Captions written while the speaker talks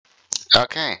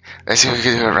Okay, let's see if we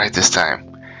can do it right this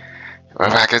time. We're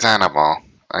back at Dynaball.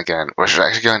 Again, we're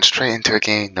actually going straight into a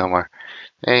game, no more.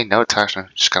 Hey, no touchdown,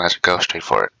 just gonna go straight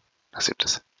for it. Let's see what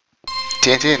this.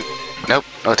 TNT? Nope,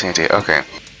 no TNT, okay.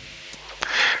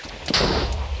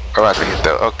 We're about to hit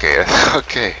though, okay,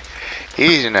 okay.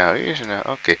 Easy now,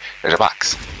 okay. There's a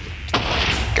box.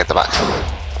 Get the box.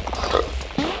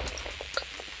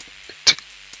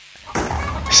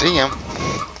 See him.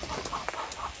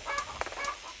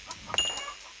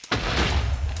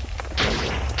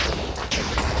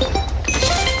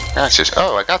 That's just,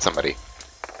 oh, I got somebody.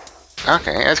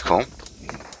 Okay, that's cool.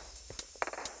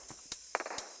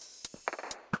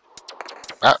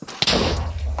 Ah.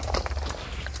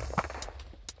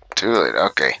 Too late,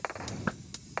 okay.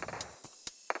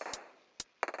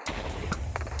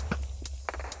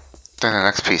 Then the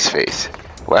next piece phase.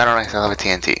 Why don't I still have a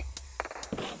TNT?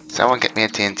 Someone get me a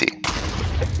TNT.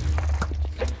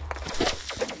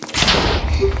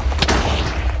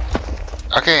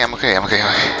 Okay, I'm okay.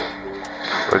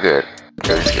 We're good.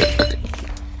 Everything's good. Okay.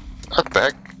 What the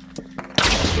heck?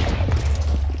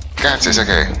 Gotcha, it's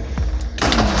okay.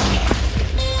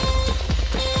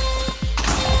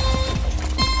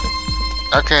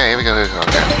 Okay, here we go,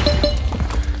 okay.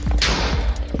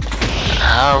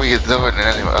 How are we doing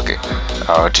anyway? Okay.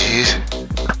 Oh, jeez.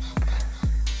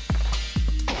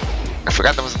 I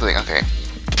forgot that was the thing, okay.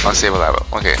 Unstable level,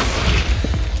 okay.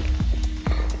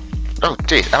 Oh,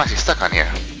 jeez, I'm actually stuck on here.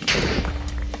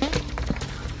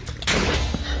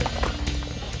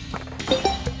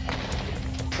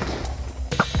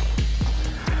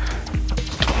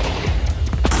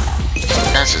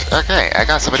 Okay, I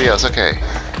got somebody else, okay.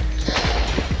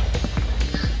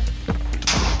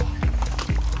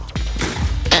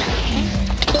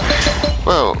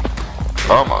 Whoa,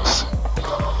 almost.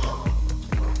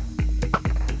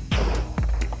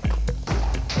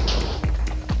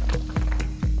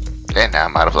 And now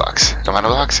I'm out of blocks.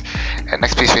 And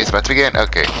next piece is about to begin,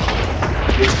 okay.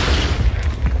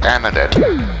 And I'm dead.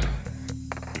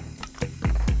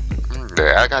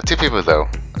 There, I got 2 people though.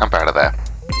 I'm proud of that.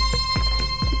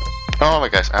 Oh my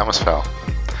gosh, I almost fell.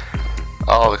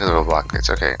 All because of a block glitch,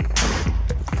 okay.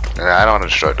 I don't want to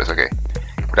destroy this, okay.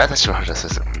 But that's destroy this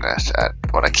is I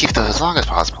want to keep those as long as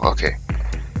possible, okay.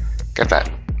 Get that.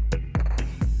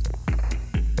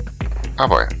 Oh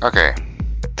boy, okay.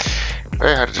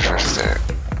 Very hard to destroy this there.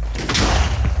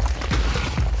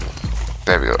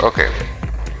 There we go, okay.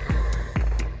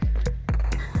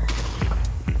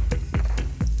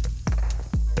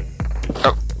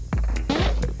 Oh.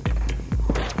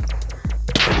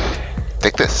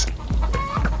 Take this.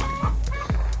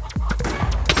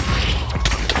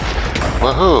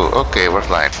 Woohoo! Okay, we're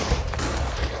flying.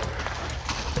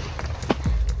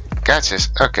 Gotcha.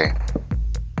 Okay.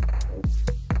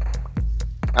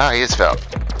 Ah, he just fell.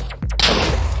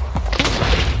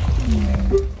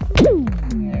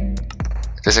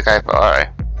 There's a guy. Alright.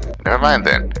 Never mind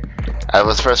then. I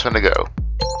was the first one to go.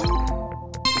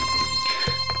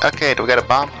 Okay, do we get a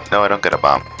bomb? No, I don't get a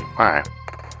bomb. Alright.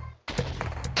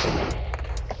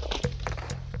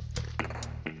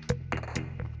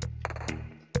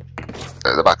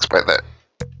 There's a box right there.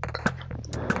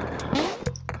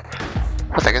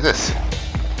 What the heck is this?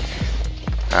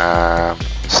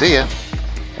 See ya.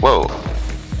 Whoa.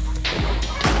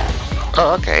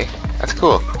 Oh, okay. That's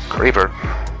cool. Creeper.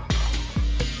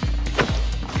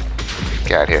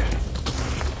 Get out of here.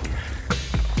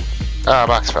 Oh,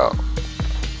 box fell.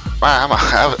 Wow,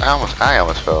 I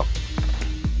almost fell.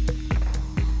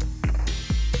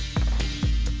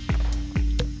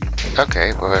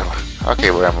 Okay, where am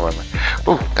I?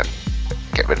 Ooh, gotta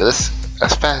get rid of this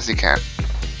as fast as you can.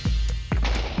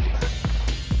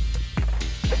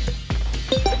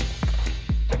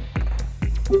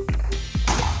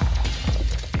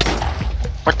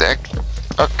 What the heck?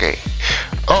 Okay.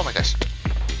 Oh my gosh.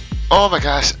 Oh my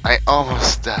gosh, I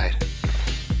almost died.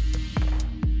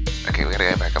 Okay, we gotta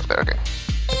get back up there, okay.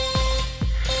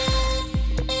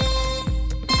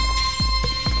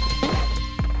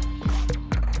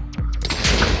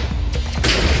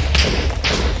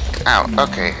 Ow,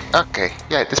 okay.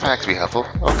 Yeah, this might actually be helpful.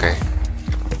 Okay.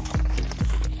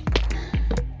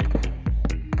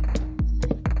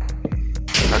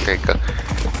 Okay, go.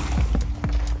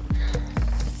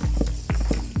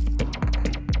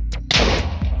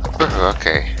 Ooh,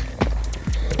 okay.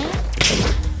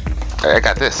 I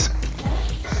got this.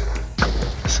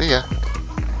 See ya.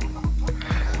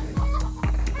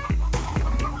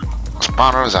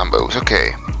 Spawner zombos,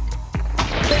 okay.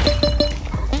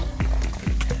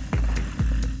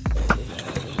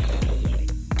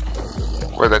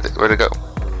 Where'd it go?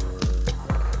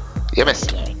 You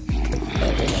missed.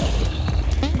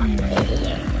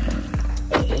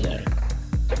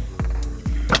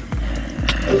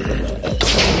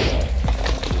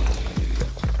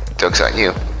 on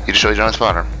you. You destroyed your own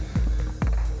spawner.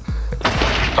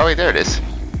 Oh wait, there it is.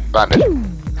 Found it.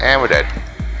 And we're dead.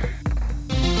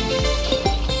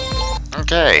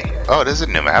 Okay. Oh, this is a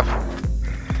new map.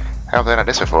 Haven't played on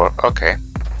this before. Okay.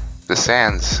 The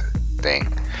sands thing.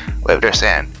 Wait, if there's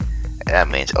sand, that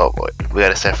means, oh boy, we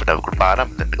gotta start from the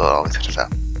bottom, then go all the way to the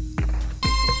top.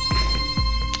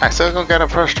 I still gonna get a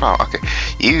first bomb. Okay.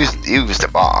 Use the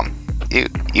bomb.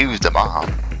 Use the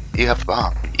bomb. You have the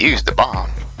bomb. Use the bomb.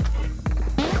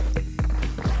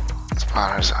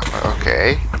 Spawners.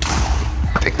 Okay.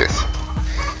 Take this.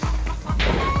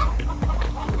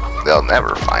 They'll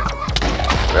never find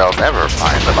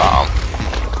the bomb.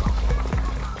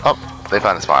 Oh, they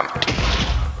found the spawn.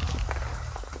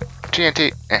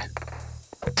 TNT.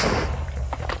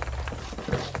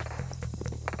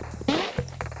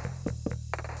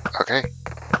 Okay.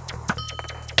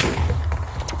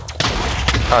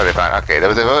 Oh, they found. Okay, there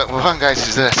was one guy who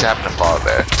just happened to fall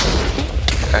there.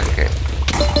 Okay.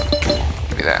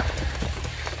 Give me that.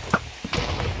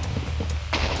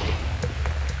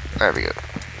 There we go.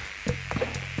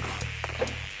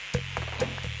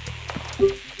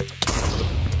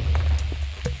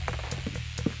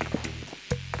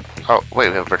 Oh, wait,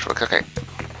 we have a virtual. Okay.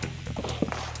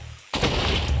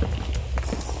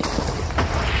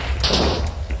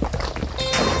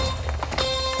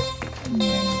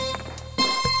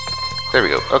 There we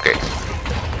go. Okay.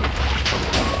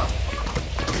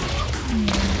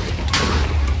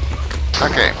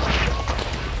 Okay.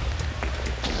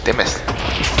 They missed.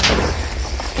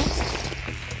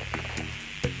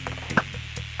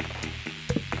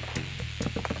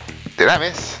 Did I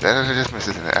miss? That was just missed,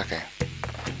 isn't it? Okay.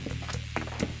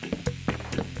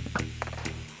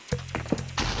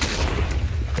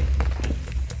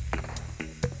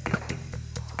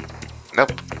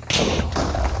 Nope.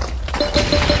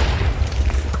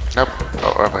 Nope.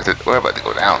 Oh, we're about to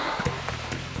go down.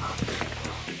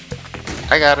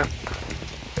 I got her.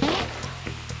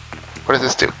 What does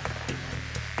this do?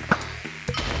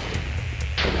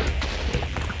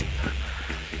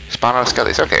 Spawn out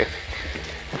skellies. Okay.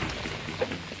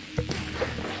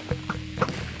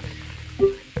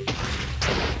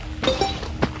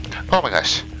 Oh my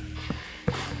gosh.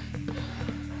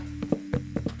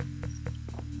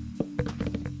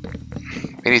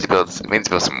 We need to build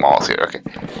some walls here. Okay.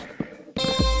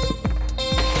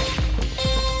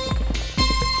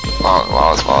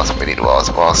 Walls. We need walls.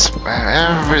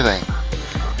 Everything.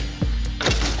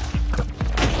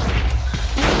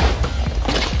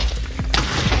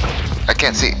 I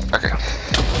can't see. Okay.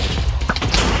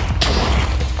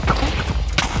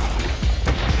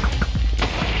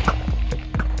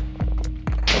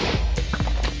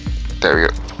 There we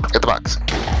go. Get the box.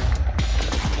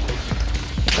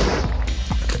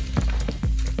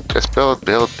 Just build.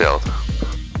 Build.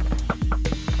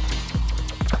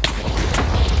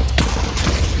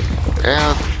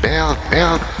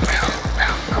 Come on.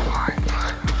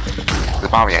 There's a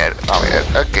bomb on your head.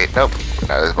 Okay, nope. No,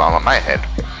 there's a bomb on my head.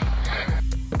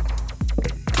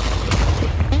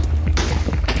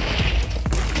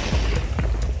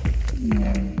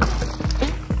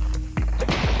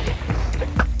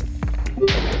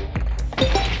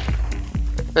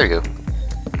 There you go.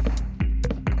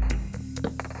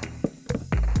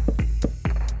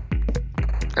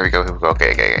 There we go.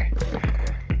 Okay.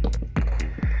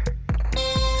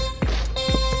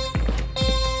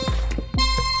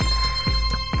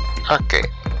 Okay.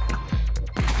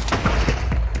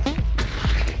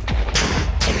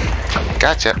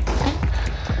 Gotcha.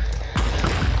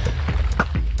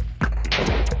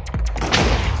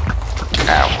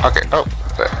 Ow. Okay. Oh,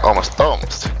 almost.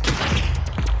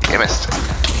 You missed.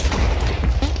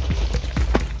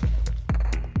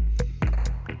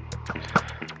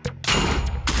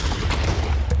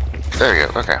 There we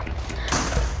go. Okay.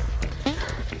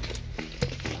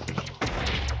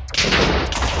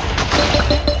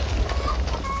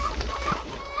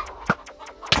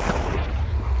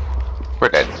 We're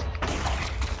dead.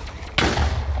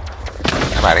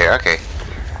 I'm out of here. Okay.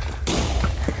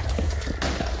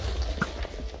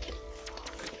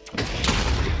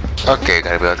 Okay,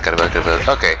 gotta build.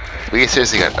 Okay, we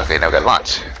seriously got. Okay, now we gotta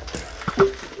launch.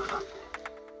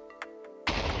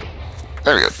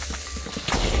 There we go.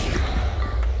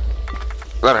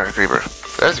 Another creeper.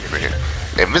 There's a creeper here.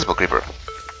 Invisible creeper.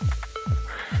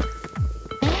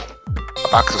 A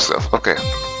box of stuff. Okay.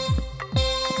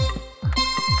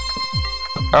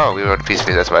 Oh, we were on peace.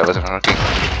 That's why I wasn't working.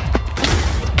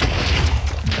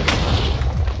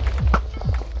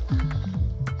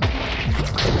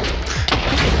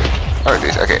 Oh,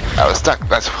 geez. Okay, I was stuck.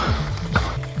 That's.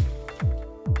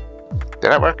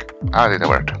 Did that work? I don't think that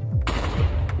worked.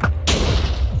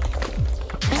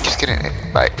 getting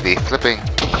hit by the flipping.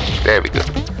 There we go.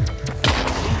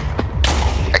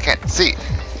 I can't see.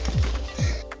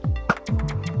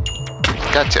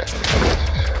 Gotcha.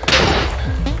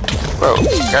 Whoa,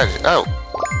 gotcha. Oh,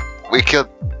 we killed.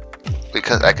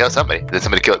 Because I killed somebody. Then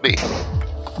somebody killed me.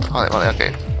 Holy,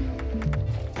 okay.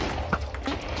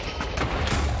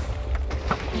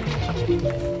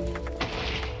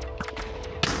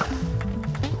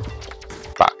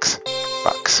 Box.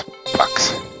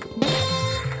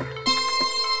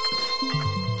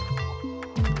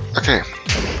 Okay.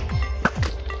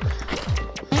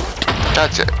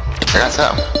 Gotcha. I got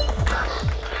some.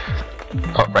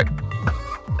 Oh, right.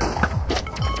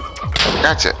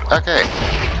 Gotcha. Okay.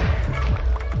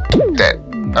 Dead.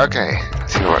 Okay.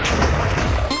 Let's see what works.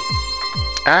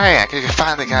 Alright, I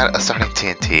finally got a starting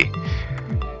TNT.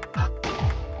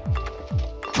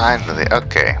 Finally.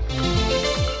 Okay.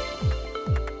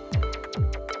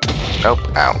 Nope.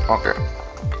 Ow. Okay.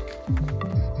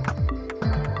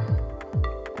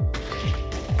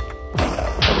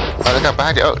 Oh, look out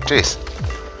behind you. Oh, jeez.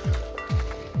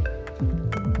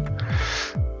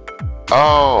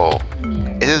 Oh,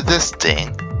 is it this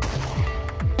thing?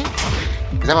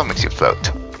 Is that what makes you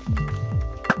float?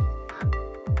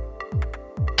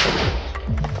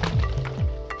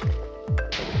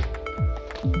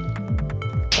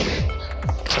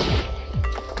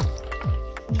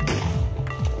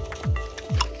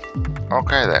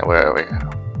 Okay then, where are we?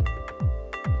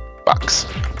 Box.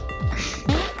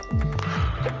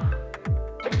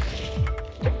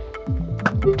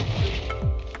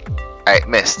 I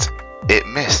missed. It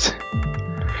missed.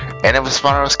 And it was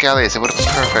Spawner Scallions. It would have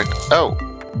been perfect. Oh!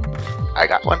 I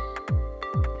got one?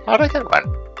 How did I get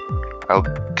one?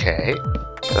 Okay.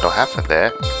 That'll happen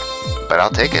there. But I'll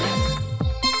take it.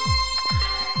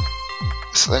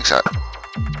 Slingshot.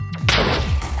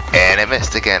 And it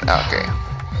missed again. Okay.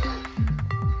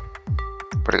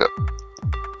 Where'd it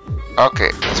go?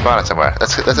 Okay, spawn it somewhere.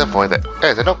 Let's avoid that.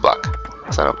 Hey, there's a note block.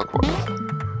 What's that note block for?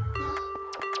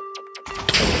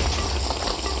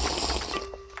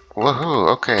 Woohoo,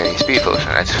 okay, speed potion,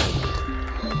 right?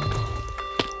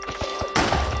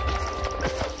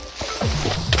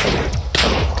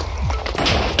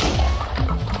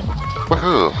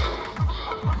 Woohoo!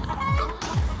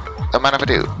 Don't mind if I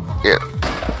do. Yeah.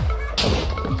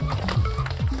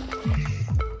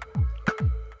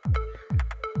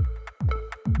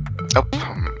 Nope.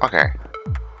 Okay.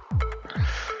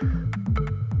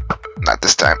 Not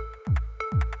this time.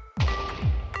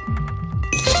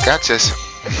 Gotchas.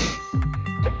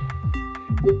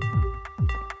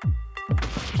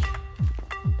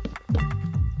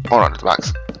 Hold on to the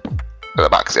box. To the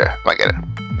box there. Might get it.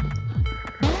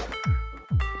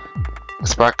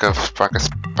 Spark of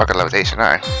levitation.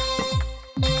 Alright.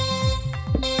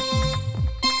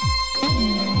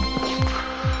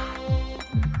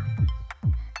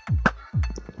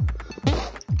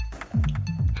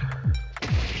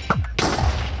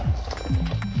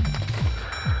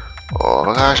 Oh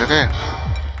my gosh, okay.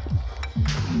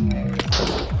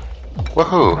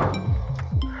 Woohoo!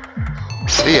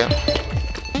 See ya.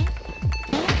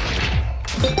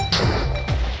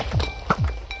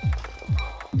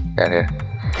 Got here.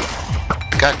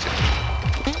 Gotcha.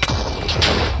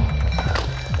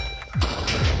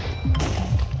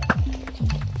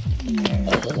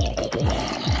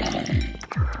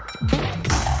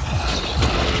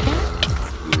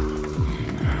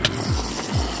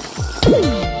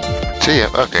 See ya.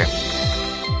 Okay.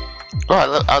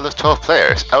 Oh, I left 12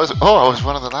 players. I was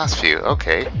one of the last few.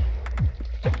 Okay.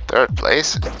 3rd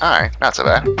place. Alright, not so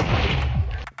bad.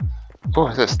 Oh,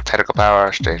 what's this? Technical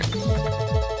power station.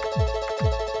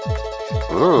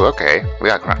 Ooh, okay. We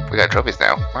got trophies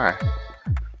now. Alright.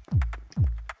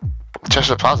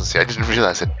 Treasure deposits here. I didn't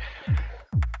realize it.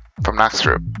 From Nox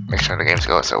Group. Make sure the game's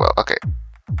going so well. Okay.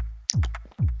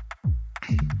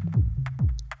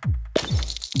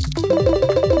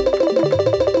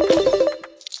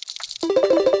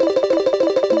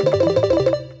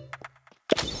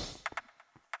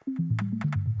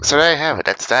 So there you have it,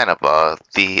 that's Dynaball,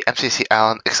 the MCC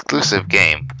Island exclusive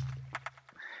game.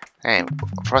 Hey,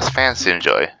 for us fans to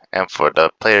enjoy, and for the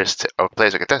players or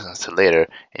contestants to later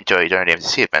enjoy during the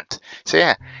MCC event. So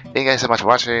yeah, thank you guys so much for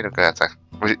watching. Let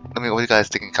me know what you guys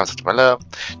think in the comments below.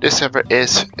 This server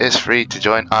is free to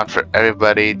join on for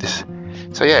everybody.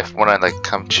 So yeah, if you wanna like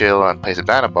come chill and play some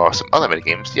Dynaball or some other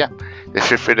minigames, yeah, then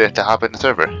feel free to hop in the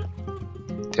server.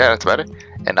 Yeah, that's about it.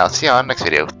 And I'll see you on the next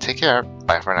video. Take care.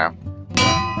 Bye for now.